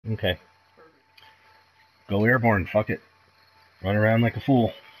Okay. Go airborne, fuck it. Run around like a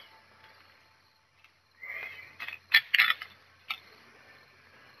fool.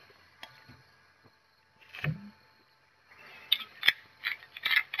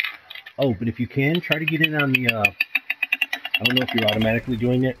 Oh, but if you can, try to get in on the, I don't know if you're automatically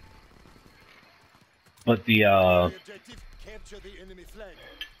doing it, but the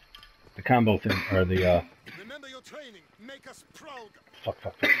combo thing, or the, remember your training. Make us proud. Fuck.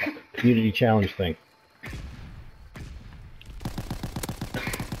 Community challenge thing.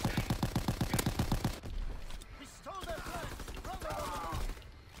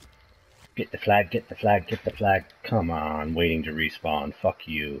 Get the flag. Come on, waiting to respawn. Fuck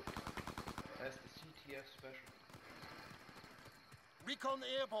you. That's the CTF special. Recon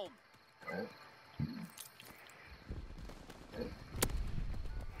airborne.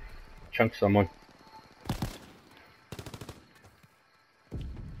 Chunk someone.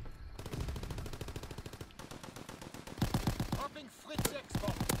 Popping Fritz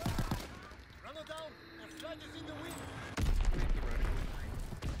X-bomb. Run her down. The flag is in the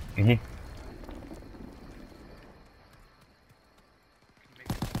wind.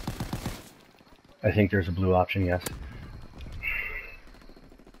 I think there's a blue option, yes.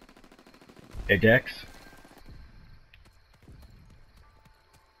 Hey, Dex?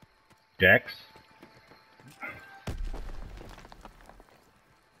 Dex?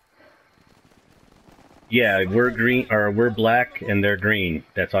 Yeah, we're green, or we're black and they're green.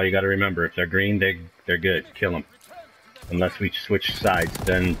 That's all you gotta remember. If they're green, they're good. Kill them. Unless we switch sides,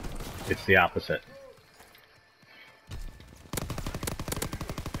 then it's the opposite.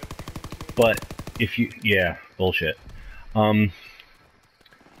 But if you, yeah, bullshit. But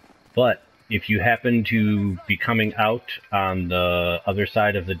if you happen to be coming out on the other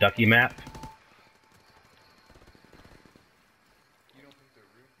side of the ducky map, You don't think they're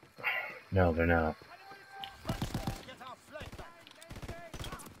rude? no, they're not.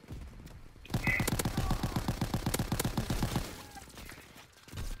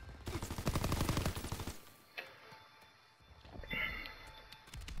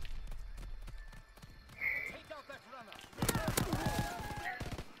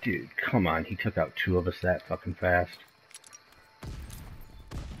 Dude, come on, he took out 2 of us that fucking fast.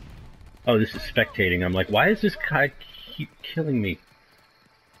 Oh, this is spectating. I'm like, why does this guy keep killing me?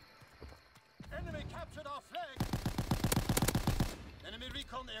 Enemy captured our flag. Enemy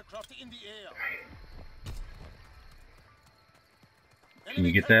recon aircraft in the air. Can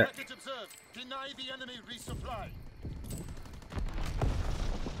you get that? Observed. Deny the enemy resupply.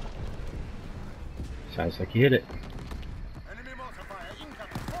 Sounds like you hit it. Enemy mortar fire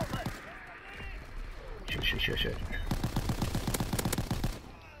incoming. Fall back. Shit.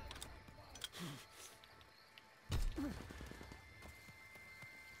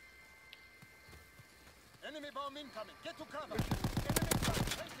 Enemy bomb incoming. Get to cover. Enemy bomb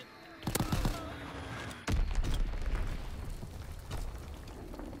taken.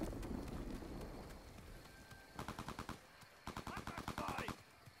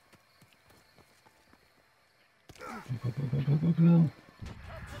 Go.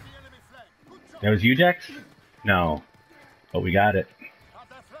 That was you, Dex? No. But we got it.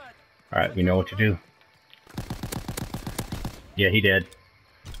 Alright, we know what to do. Yeah, he did.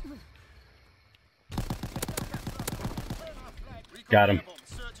 Got him.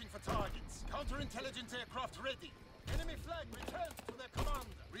 Searching for targets. Counterintelligence aircraft ready. Enemy flag returns to their commander.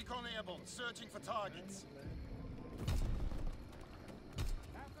 Recon airborne searching for targets.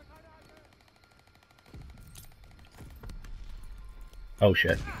 Oh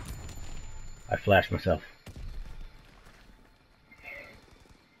shit. I flashed myself.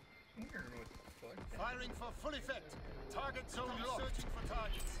 Firing for full effect. Target zone locked. Searching for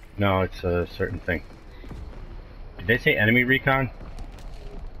targets. No, it's a certain thing. Did they say enemy recon?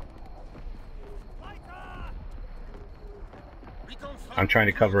 I'm trying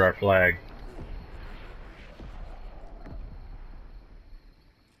to cover our flag.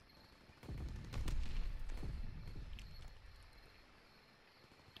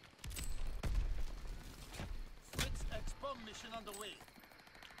 Fritz X-bomb mission underway.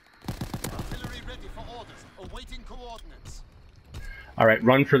 Artillery ready for orders. Awaiting coordinates. Alright,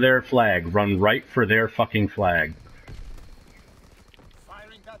 run for their flag. Run right for their fucking flag.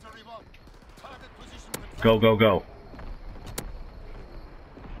 Firing battery 1. Target position confirmed. Go, go, go.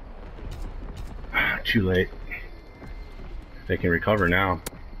 Too late. They can recover now.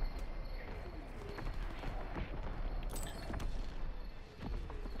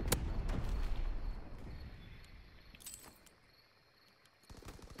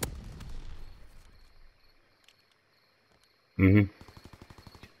 Mm-hmm.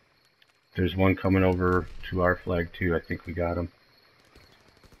 There's one coming over to our flag too. I think we got him.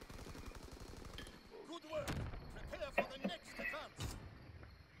 Good work. Prepare for the next advance.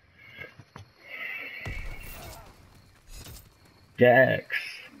 Dex.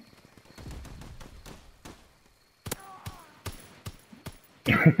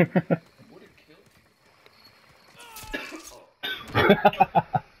 What a kill.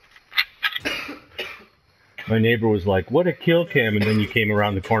 My neighbor was like, "What a kill cam!" And then you came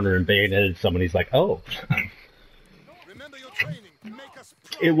around the corner and bayoneted someone. He's like, "Oh." Remember your training. Make us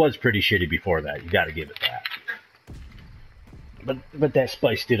proud. It was pretty shitty before that. You got to give it that. But that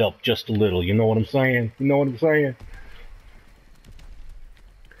spiced it up just a little. You know what I'm saying? You know what I'm saying?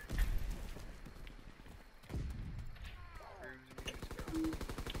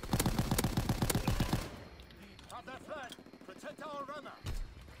 Have that flag. Protect our runner.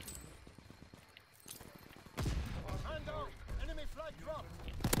 Man down. Enemy flag dropped.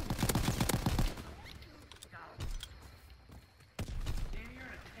 Dan, you're on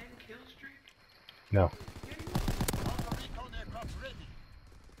a 10 kill streak? No, Counter recon aircraft ready.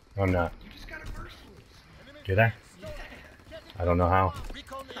 I'm not. You just got a merciless. Enemy Did I? flag stolen. Get it. I don't know how.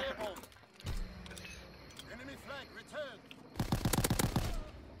 Recon airborne. Enemy flag returned.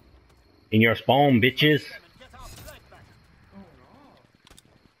 In your spawn, bitches. Them and get our flag back. Oh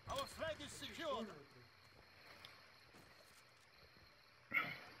no. Our flag is secured.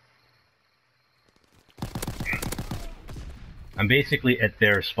 I'm basically at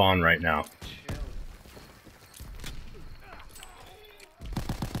their spawn right now. Chill.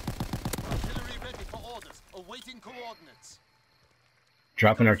 Artillery ready for orders. Awaiting coordinates.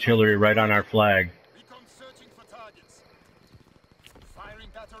 Dropping artillery right on our flag. Recon searching for targets. Firing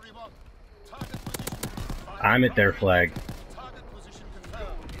battery 1. Target position. Firing I'm at their primary. flag. Target position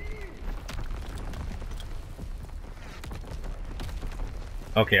confirmed.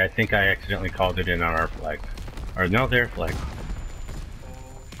 Okay, I think I accidentally called it in on our flag. Or no, their flag.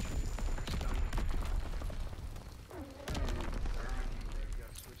 Oh shit. There's down. You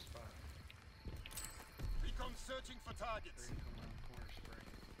gotta switch spot. Recon searching for targets. Spray come around the corner,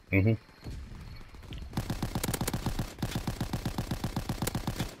 spray. Mm-hmm.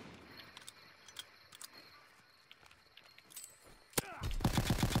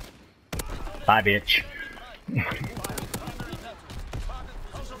 Bye, bitch. Firing primary battery. Target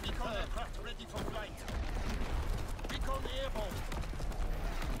position recon aircraft ready for flight. Recon airborne.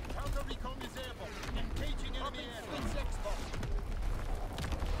 Counter recon is airborne. Engaging enemy aircraft. X-box.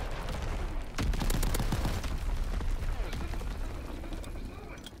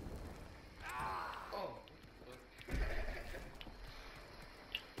 Oh.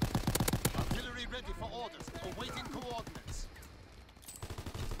 Artillery ready for orders. Awaiting coordinates.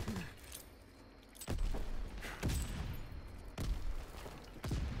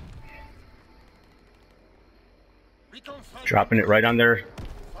 Recon flight. Dropping it right on their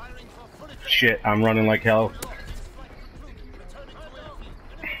Firing for full effect. shit. I'm running like hell. Flight concluded. Returning to airfield.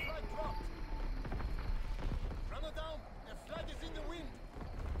 Enemy flag dropped. Runner down. Their flag is in the wind.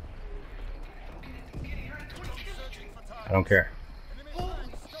 Don't get it. You're at 20 kills. Searching for targets. I don't care. Enemy Oh,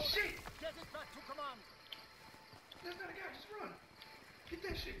 flag stolen. shit. Get it back to command. That's not a guy. Just run. Get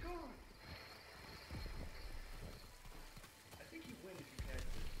that shit going. I think you win if you catch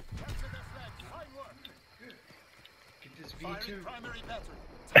this. Capture their flag. Fine work. Good. Get this Firing V2. primary battery.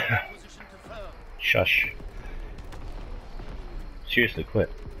 Target position confirmed. Shush. Seriously, quit.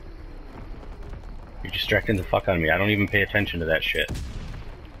 You're distracting the fuck out of me. I don't even pay attention to that shit.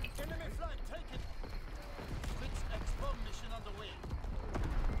 Enemy flag taken. Blitz X-bomb mission underway.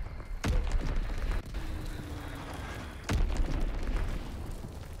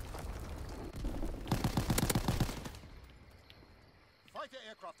 Fighter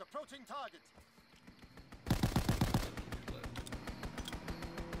aircraft approaching target.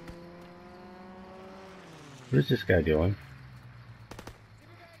 What is this guy doing?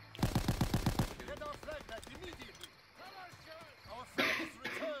 Get our flag back immediately. Our flag is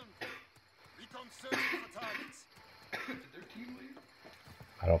returned. Recon searching for targets. Did their team leave?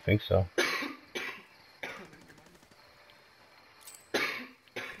 I don't think so.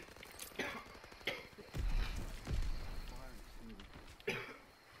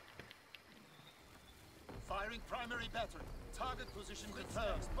 Firing primary battery. Target position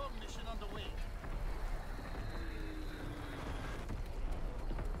confirmed. Bomb mission underway.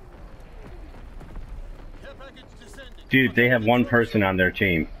 Care package descending. Dude, they have one person on their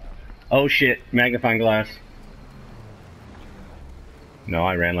team. Oh shit, magnifying glass. No,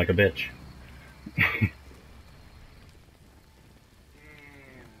 I ran like a bitch. Damn, dude.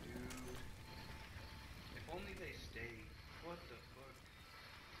 If only they stayed. What the fuck?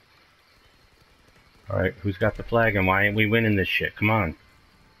 Alright, who's got the flag and why ain't we winning this shit? Come on.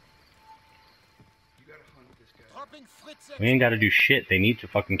 You gotta hunt this guy. Dropping Fritz. We ain't gotta do shit. They need to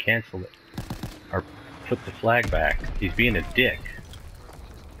fucking cancel it. Or put the flag back. He's being a dick.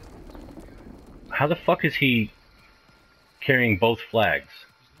 How the fuck is he carrying both flags?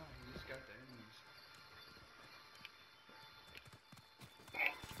 He's not. He just got the enemies.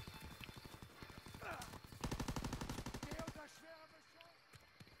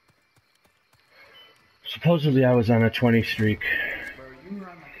 Supposedly I was on a 20 streak. Bro, you were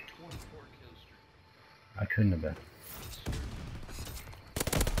on like a 24 kill streak. I couldn't have been.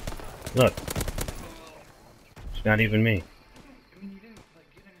 Look. It's not even me. I mean, you didn't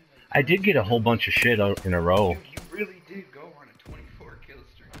like get any like. I did get a whole bunch of shit out in a row. Dude, you really did go on a 24 kill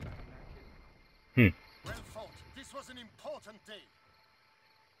streak. I'm not kidding. Well fought. This was an important day.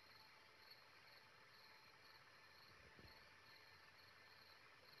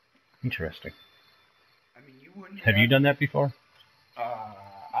 Interesting. I mean, you wouldn't. Have you done that before?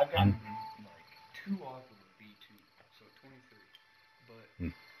 I've gotten like 2 off of a B2, so 23. But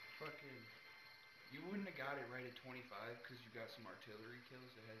fucking, you wouldn't have got it right at 25 because you got some artillery kills.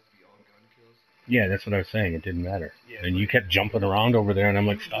 It has to be all gun kills. Yeah, that's what I was saying. It didn't matter. Yeah, And you kept jumping around over there, and I'm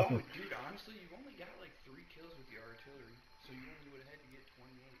like, Dude, stop no, it. dude, honestly, you've only got like 3 kills with the artillery, so you only would have had to get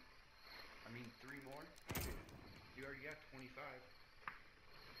 28. I mean, 3 more. You already got 25.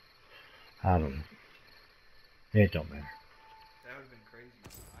 I don't know. It don't matter. That would have been crazy.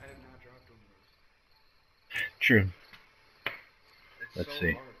 I have not dropped one of those. True. It's Let's so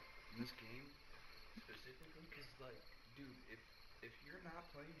see. hard in this game, specifically, because, like, dude, if you're not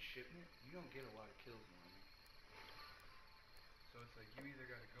playing shipment, you don't get a lot of kills normally. So it's like you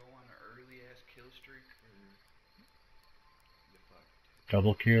either got to go on an early-ass kill streak, or you fucked.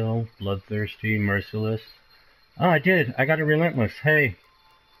 Double kill, bloodthirsty, merciless. Oh, I did. I got a relentless. Hey.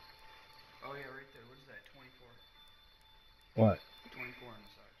 Oh, yeah, right there. What is that? 24. What? 24 on the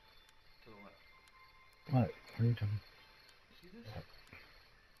side. To the left. What? What are you talking? See this?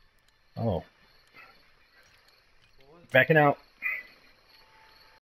 Oh. What was it? Backing out.